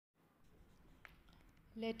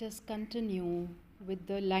Let us continue with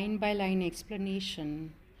the line by line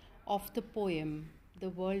explanation of the poem The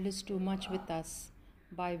World is Too Much with Us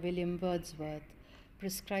by William Wordsworth,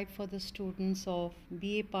 prescribed for the students of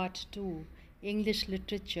BA Part 2 English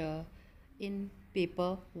Literature in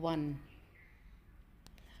Paper 1.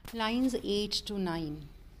 Lines 8 to 9.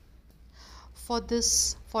 For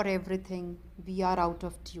this, for everything, we are out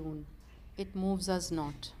of tune. It moves us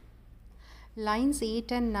not. Lines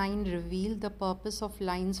 8 and 9 reveal the purpose of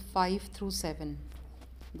lines 5 through 7.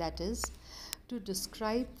 That is, to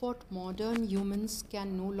describe what modern humans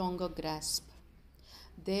can no longer grasp.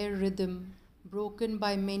 Their rhythm, broken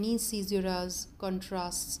by many caesuras,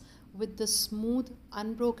 contrasts with the smooth,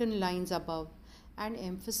 unbroken lines above and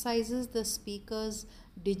emphasizes the speaker's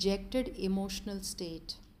dejected emotional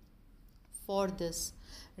state. For this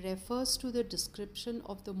refers to the description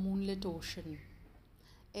of the moonlit ocean.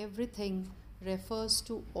 Everything refers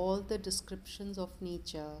to all the descriptions of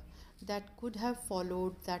nature that could have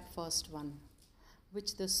followed that first one,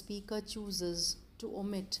 which the speaker chooses to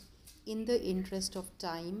omit in the interest of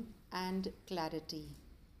time and clarity.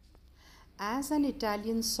 As an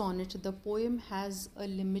Italian sonnet, the poem has a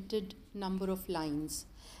limited number of lines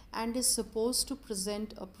and is supposed to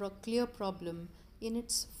present a clear problem in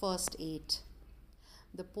its first 8.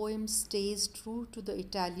 The poem stays true to the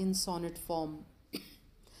Italian sonnet form.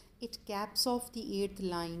 It caps off the 8th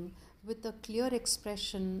line with a clear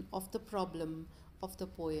expression of the problem of the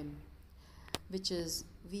poem, which is,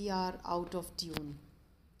 we are out of tune.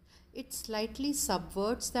 It slightly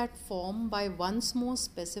subverts that form by once more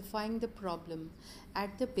specifying the problem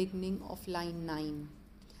at the beginning of line 9,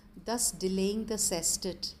 thus delaying the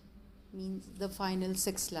sestet, means the final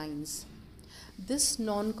 6 lines. This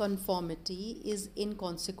non-conformity is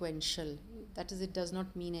inconsequential, that is, it does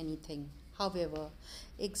not mean anything. However,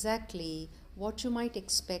 exactly what you might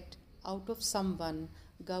expect out of someone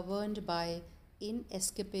governed by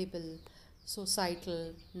inescapable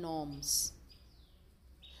societal norms.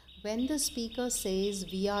 When the speaker says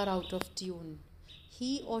we are out of tune,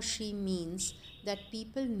 he or she means that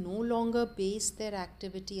people no longer base their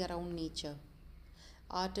activity around nature.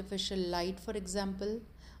 Artificial light, for example,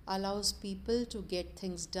 allows people to get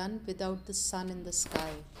things done without the sun in the sky.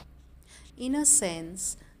 In a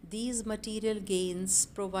sense, these material gains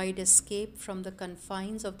provide escape from the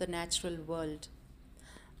confines of the natural world.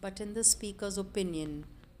 But in the speaker's opinion,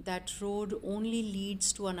 that road only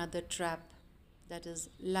leads to another trap, that is,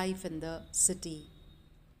 life in the city.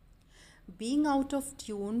 Being out of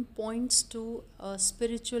tune points to a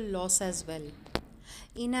spiritual loss as well.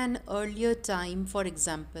 In an earlier time, for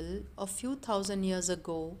example, a few thousand years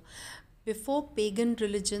ago, before pagan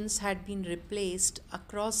religions had been replaced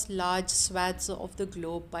across large swaths of the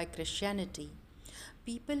globe by Christianity,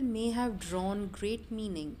 people may have drawn great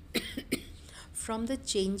meaning from the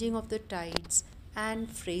changing of the tides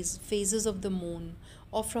and phases of the moon,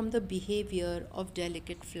 or from the behavior of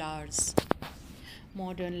delicate flowers.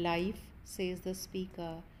 Modern life, says the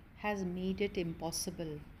speaker, has made it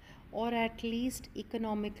impossible, or at least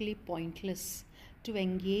economically pointless, to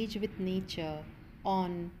engage with nature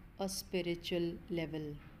on a spiritual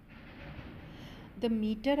level. The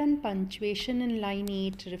meter and punctuation in line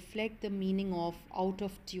 8 reflect the meaning of out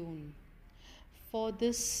of tune. For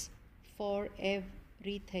this, for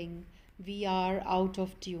everything, we are out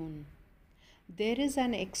of tune. There is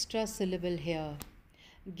an extra syllable here,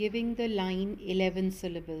 giving the line 11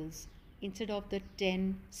 syllables instead of the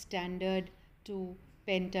 10 standard to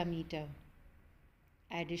pentameter.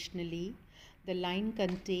 Additionally, the line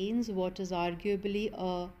contains what is arguably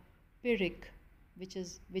a pyrrhic,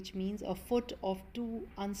 which means a foot of 2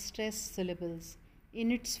 unstressed syllables in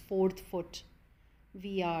its 4th foot,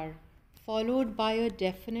 we are, followed by a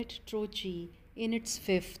definite trochee in its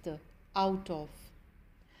 5th, out of.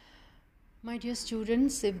 My dear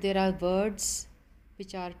students, if there are words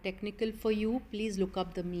which are technical for you, please look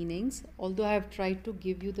up the meanings, although I have tried to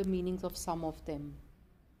give you the meanings of some of them.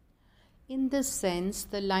 In this sense,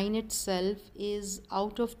 the line itself is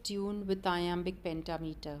out of tune with iambic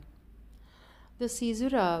pentameter. The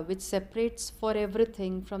caesura, which separates for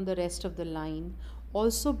everything from the rest of the line,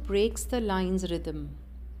 also breaks the line's rhythm.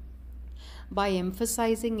 By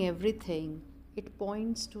emphasizing everything, it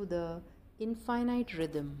points to the infinite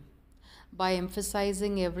rhythm. By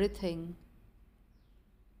emphasizing everything,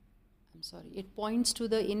 it points to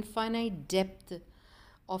the infinite depth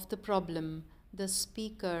of the problem the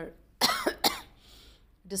speaker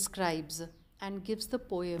describes and gives the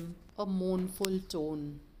poem a mournful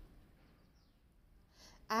tone.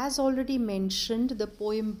 As already mentioned, the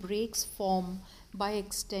poem breaks form by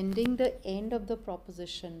extending the end of the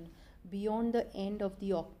proposition beyond the end of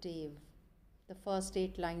the octave. the first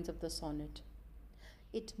 8 lines of the sonnet.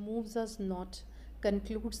 It moves us not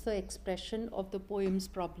concludes the expression of the poem's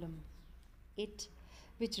problem. It,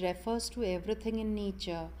 which refers to everything in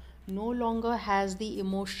nature, no longer has the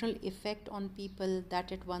emotional effect on people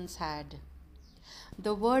that it once had.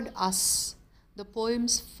 The word us, the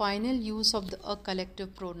poem's final use of a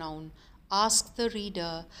collective pronoun, asks the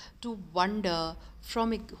reader to wonder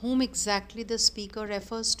from whom exactly the speaker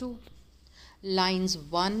refers to. Lines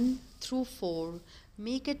 1 through 4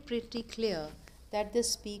 make it pretty clear that the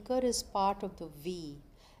speaker is part of the we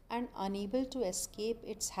and unable to escape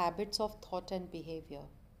its habits of thought and behavior.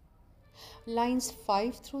 Lines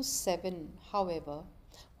 5 through 7, however,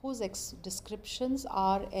 whose descriptions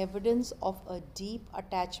are evidence of a deep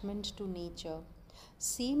attachment to nature,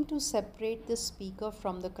 seem to separate the speaker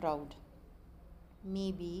from the crowd.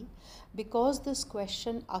 Maybe because this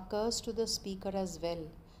question occurs to the speaker as well,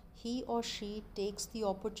 he or she takes the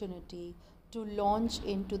opportunity to launch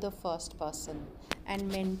into the first person and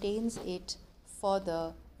maintains it for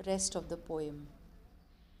the rest of the poem.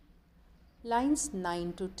 Lines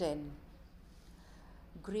 9 to 10.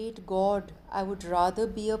 Great God, I would rather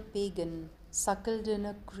be a pagan, suckled in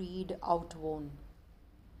a creed outworn.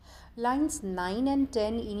 Lines 9 and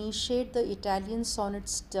 10 initiate the Italian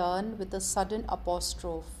sonnet's turn with a sudden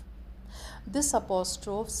apostrophe. This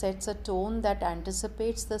apostrophe sets a tone that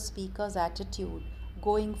anticipates the speaker's attitude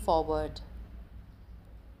going forward.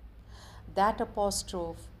 That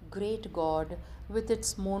apostrophe, Great God, with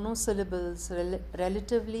its monosyllables,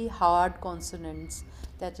 relatively hard consonants,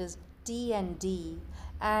 that is T and D,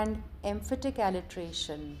 and emphatic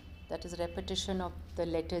alliteration, that is repetition of the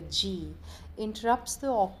letter G, interrupts the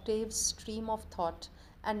octave's stream of thought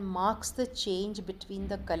and marks the change between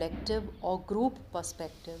the collective or group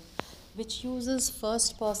perspective, which uses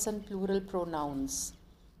first person plural pronouns,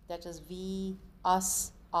 that is we,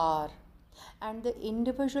 us, our, and the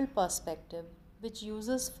individual perspective, which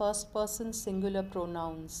uses first person singular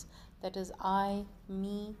pronouns, that is I,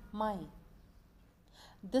 me, my.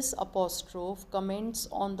 This apostrophe comments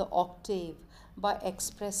on the octave by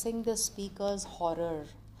expressing the speaker's horror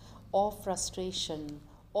or frustration,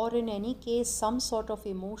 or in any case, some sort of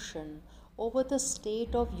emotion over the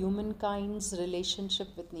state of humankind's relationship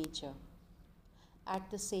with nature. At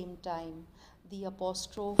the same time, the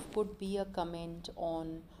apostrophe could be a comment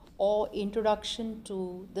on or introduction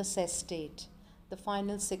to the sestate, the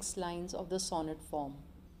final 6 lines of the sonnet form.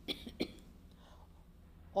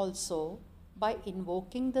 Also, by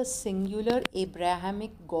invoking the singular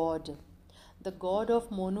Abrahamic God, the God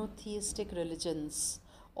of monotheistic religions,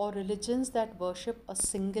 or religions that worship a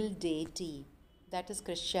single deity, that is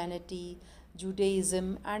Christianity,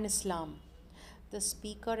 Judaism, and Islam, the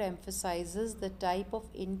speaker emphasizes the type of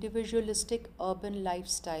individualistic urban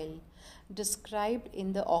lifestyle described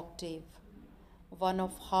in the octave, one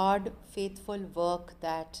of hard, faithful work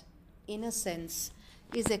that, in a sense,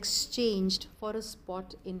 is exchanged for a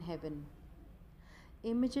spot in heaven.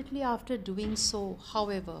 Immediately after doing so,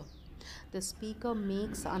 however, the speaker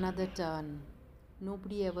makes another turn.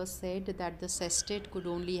 Nobody ever said that the sestate could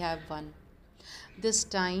only have one. This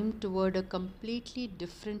time toward a completely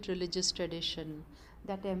different religious tradition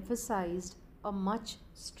that emphasized a much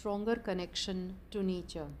stronger connection to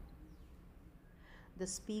nature. The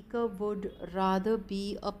speaker would rather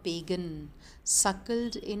be a pagan,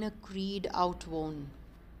 suckled in a creed outworn.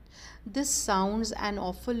 This sounds an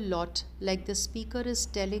awful lot like the speaker is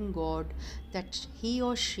telling God that he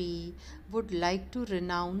or she would like to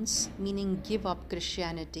renounce, meaning give up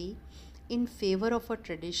Christianity, in favor of a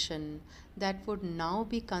tradition that would now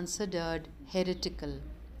be considered heretical.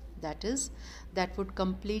 That is, that would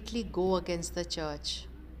completely go against the church.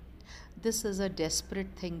 This is a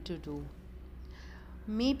desperate thing to do.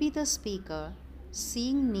 Maybe the speaker,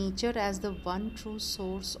 seeing nature as the one true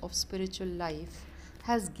source of spiritual life,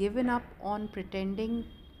 has given up on pretending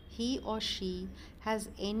he or she has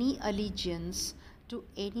any allegiance to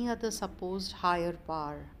any other supposed higher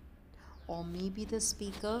power. Or maybe the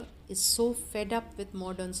speaker is so fed up with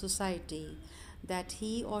modern society that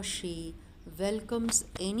he or she welcomes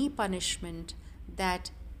any punishment that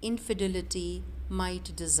infidelity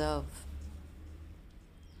might deserve.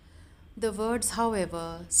 The words,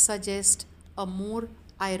 however, suggest a more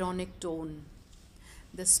ironic tone.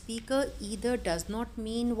 The speaker either does not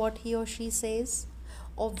mean what he or she says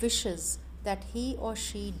or wishes that he or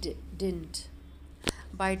she didn't.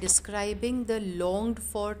 By describing the longed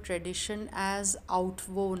for tradition as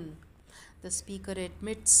outworn, the speaker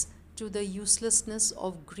admits to the uselessness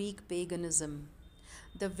of Greek paganism.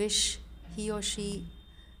 The wish he or she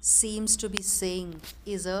seems to be saying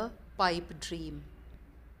is a pipe dream.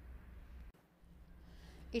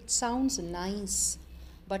 It sounds nice,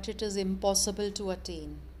 but it is impossible to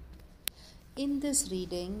attain. In this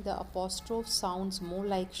reading, the apostrophe sounds more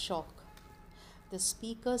like shock. The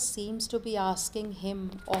speaker seems to be asking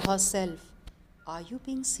him or herself, "Are you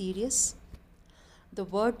being serious?" The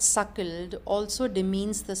word suckled also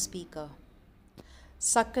demeans the speaker.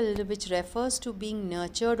 Suckled, which refers to being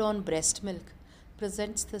nurtured on breast milk,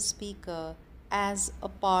 presents the speaker as a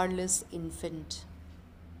powerless infant.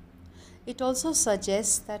 It also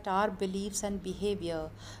suggests that our beliefs and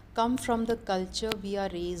behavior come from the culture we are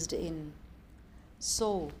raised in.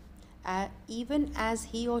 So, even as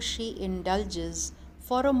he or she indulges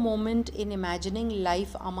for a moment in imagining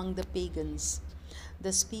life among the pagans,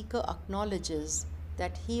 the speaker acknowledges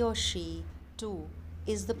that he or she, too,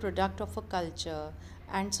 is the product of a culture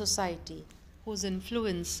and society whose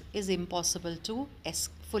influence is impossible to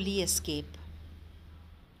fully escape.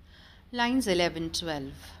 Lines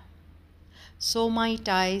 11-12. So might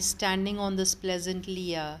I, standing on this pleasant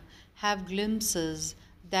leer, have glimpses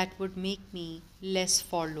that would make me less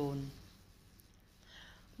forlorn.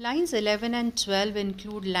 Lines 11 and 12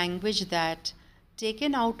 include language that,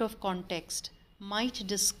 taken out of context, might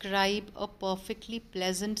describe a perfectly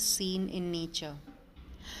pleasant scene in nature.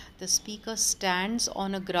 The speaker stands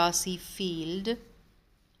on a grassy field,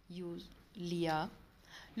 Leah,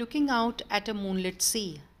 looking out at a moonlit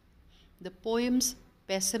sea. The poem's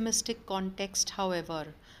pessimistic context,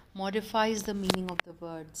 however, modifies the meaning of the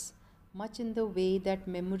words, much in the way that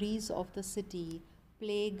memories of the city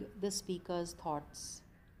plague the speaker's thoughts.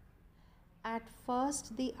 At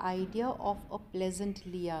first, the idea of a pleasant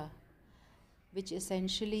leer, which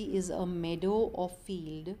essentially is a meadow or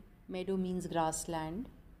field, meadow means grassland,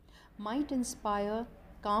 might inspire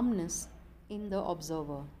calmness in the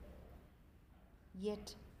observer.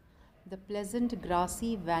 Yet, the pleasant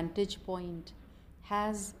grassy vantage point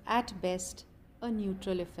has at best a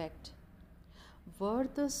neutral effect. Were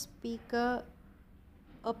the speaker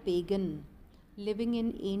a pagan living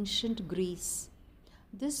in ancient Greece,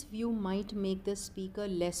 this view might make the speaker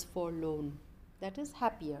less forlorn, that is,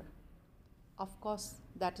 happier. Of course,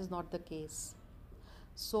 that is not the case.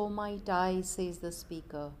 So might I, says the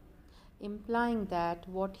speaker, implying that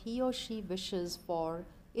what he or she wishes for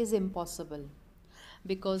is impossible,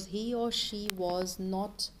 because he or she was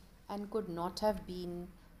not and could not have been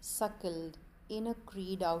suckled in a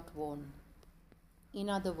creed outworn. In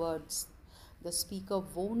other words, the speaker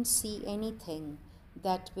won't see anything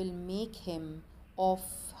that will make him or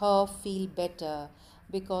her feel better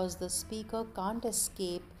because the speaker can't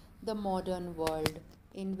escape the modern world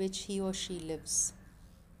in which he or she lives.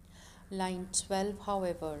 Line 12,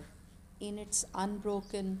 however, in its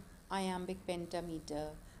unbroken iambic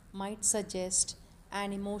pentameter, might suggest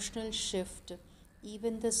an emotional shift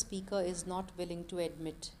even the speaker is not willing to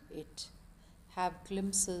admit it. Have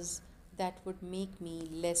glimpses that would make me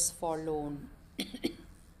less forlorn.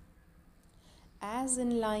 As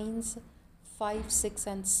in lines 5, 6,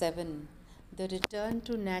 and 7, the return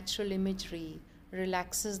to natural imagery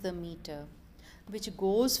relaxes the meter, which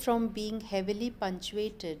goes from being heavily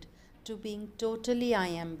punctuated to being totally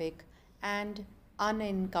iambic and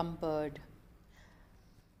unencumbered.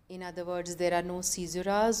 In other words, there are no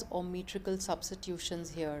caesuras or metrical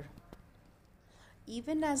substitutions here.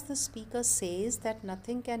 Even as the speaker says that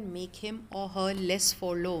nothing can make him or her less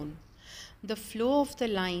forlorn, the flow of the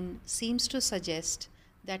line seems to suggest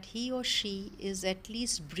that he or she is at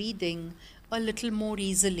least breathing a little more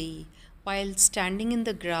easily while standing in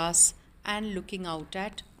the grass and looking out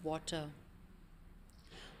at water.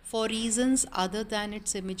 For reasons other than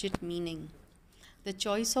its immediate meaning, the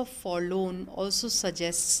choice of forlorn also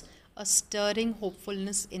suggests a stirring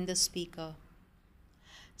hopefulness in the speaker.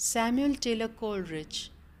 Samuel Taylor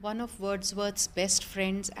Coleridge, one of Wordsworth's best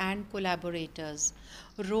friends and collaborators,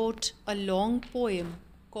 wrote a long poem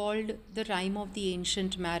called The Rime of the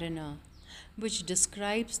Ancient Mariner, which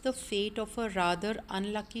describes the fate of a rather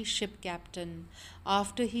unlucky ship captain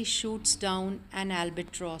after he shoots down an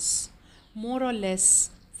albatross, more or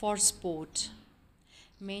less for sport.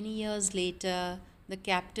 Many years later, the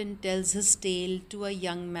captain tells his tale to a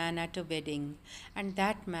young man at a wedding, and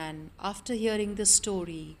that man, after hearing the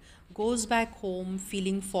story, goes back home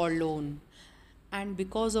feeling forlorn, and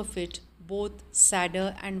because of it, both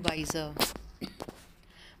sadder and wiser.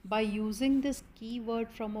 By using this key word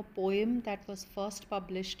from a poem that was first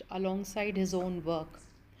published alongside his own work,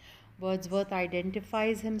 Wordsworth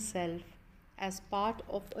identifies himself as part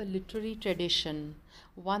of a literary tradition,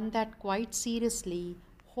 one that quite seriously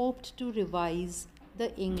hoped to revise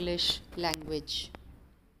the English language.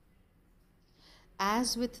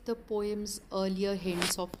 As with the poem's earlier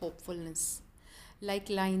hints of hopefulness, like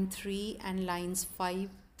line 3 and lines 5,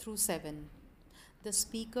 through 7. The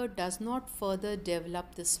speaker does not further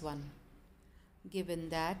develop this one, given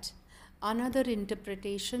that another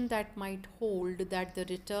interpretation that might hold that the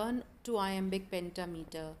return to iambic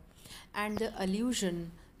pentameter and the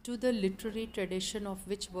allusion to the literary tradition of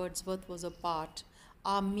which Wordsworth was a part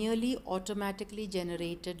are merely automatically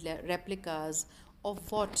generated replicas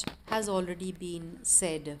of what has already been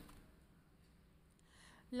said.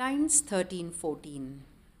 Lines 13-14.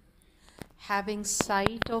 Having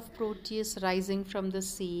sight of Proteus rising from the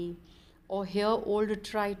sea, or hear old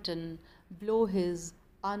Triton blow his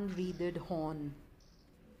unwreathed horn.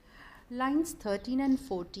 Lines 13 and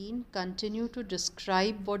 14 continue to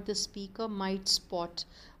describe what the speaker might spot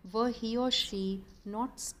were he or she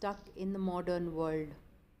not stuck in the modern world.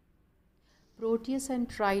 Proteus and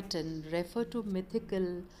Triton refer to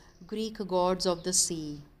mythical Greek gods of the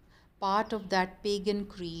sea, part of that pagan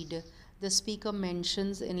creed the speaker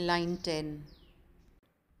mentions in line 10.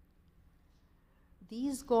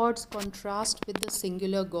 These gods contrast with the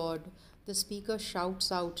singular god the speaker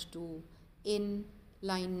shouts out to in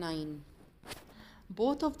line 9.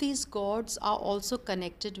 Both of these gods are also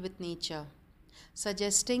connected with nature,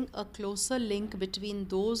 suggesting a closer link between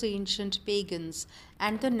those ancient pagans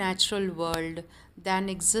and the natural world than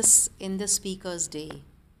exists in the speaker's day.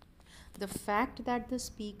 The fact that the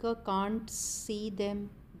speaker can't see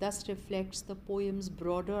them thus reflects the poem's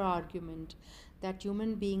broader argument that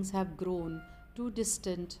human beings have grown too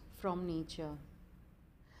distant from nature.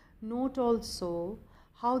 Note also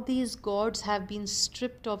how these gods have been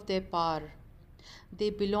stripped of their power. They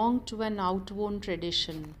belong to an outworn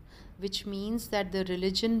tradition, which means that the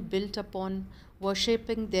religion built upon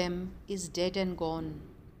worshipping them is dead and gone.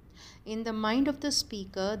 In the mind of the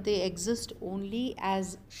speaker, they exist only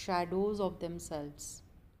as shadows of themselves.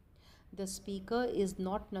 The speaker is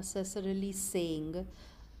not necessarily saying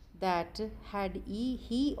that had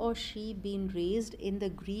he or she been raised in the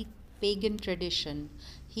Greek pagan tradition,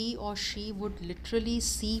 he or she would literally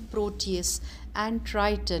see Proteus and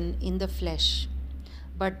Triton in the flesh,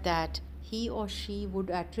 but that he or she would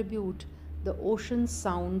attribute the ocean's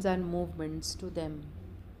sounds and movements to them.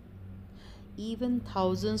 Even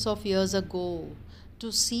thousands of years ago,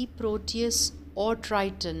 to see Proteus or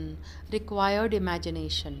Triton required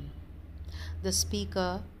imagination. The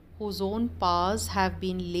speaker, whose own powers have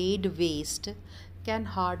been laid waste, can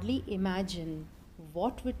hardly imagine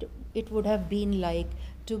what it would have been like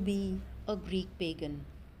to be a Greek pagan.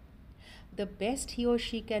 The best he or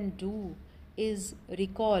she can do is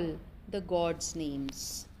recall the gods'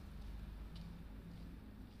 names.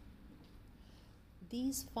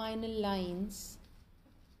 These final lines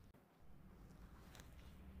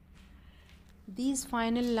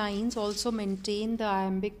also maintain the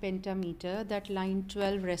iambic pentameter that line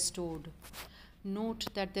 12 restored. Note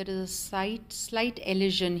that there is a slight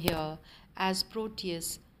elision here as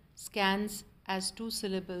Proteus scans as 2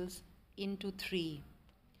 syllables into 3.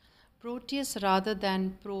 Proteus rather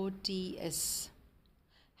than Proteus.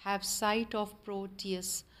 Have sight of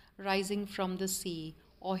Proteus rising from the sea,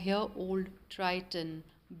 or hear old Triton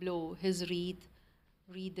blow his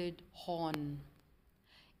wreathed horn.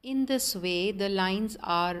 In this way, the lines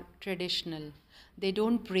are traditional. They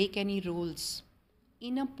don't break any rules.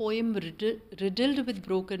 In a poem riddled with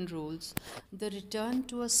broken rules, the return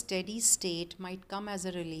to a steady state might come as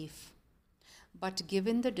a relief. But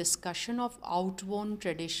given the discussion of outworn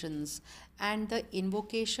traditions and the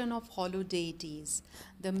invocation of hollow deities,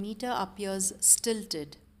 the meter appears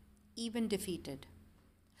stilted, even defeated.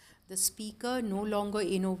 The speaker no longer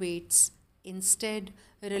innovates, instead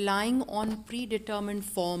relying on predetermined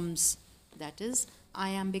forms, that is,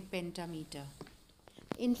 iambic pentameter.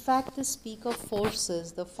 In fact, the speaker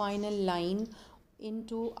forces the final line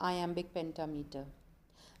into iambic pentameter.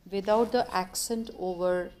 Without the accent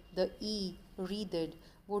over the E wreathed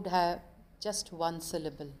would have just 1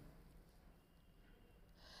 syllable.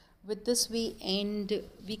 With this we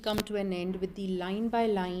come to an end with the line by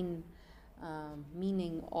line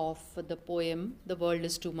meaning of the poem, The World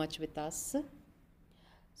is Too Much with Us.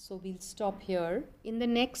 So we'll stop here. In the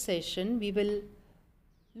next session, we will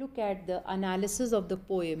look at the analysis of the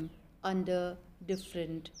poem under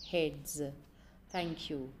different heads. Thank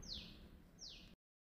you.